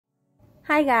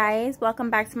Hi guys, welcome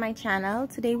back to my channel.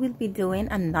 Today we'll be doing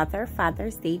another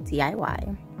Father's Day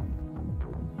DIY.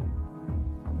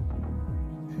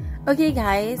 Okay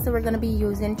guys, so we're going to be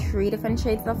using 3 different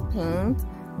shades of paint,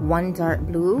 one dark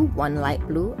blue, one light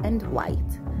blue, and white.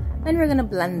 And we're going to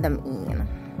blend them in.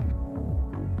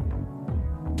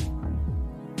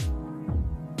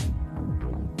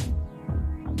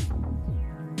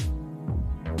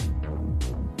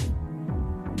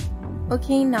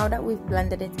 Okay, now that we've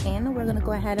blended it in, we're going to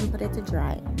go ahead and put it to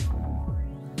dry.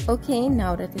 Okay,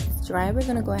 now that it's dry, we're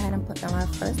going to go ahead and put down our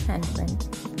first handprint.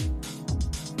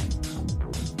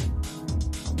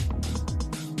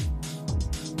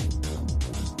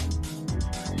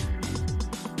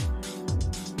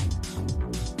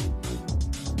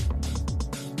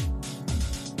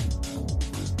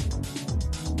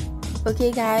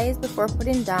 Okay guys, before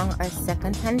putting down our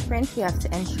second handprint, we have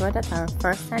to ensure that our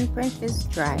first handprint is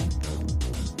dry.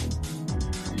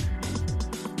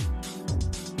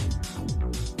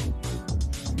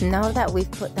 Now that we've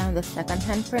put down the second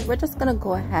handprint, we're just gonna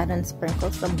go ahead and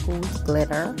sprinkle some goose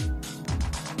glitter.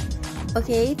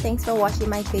 Okay, thanks for watching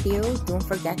my video. Don't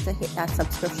forget to hit that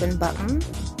subscription button,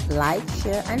 like,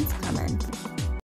 share, and comment.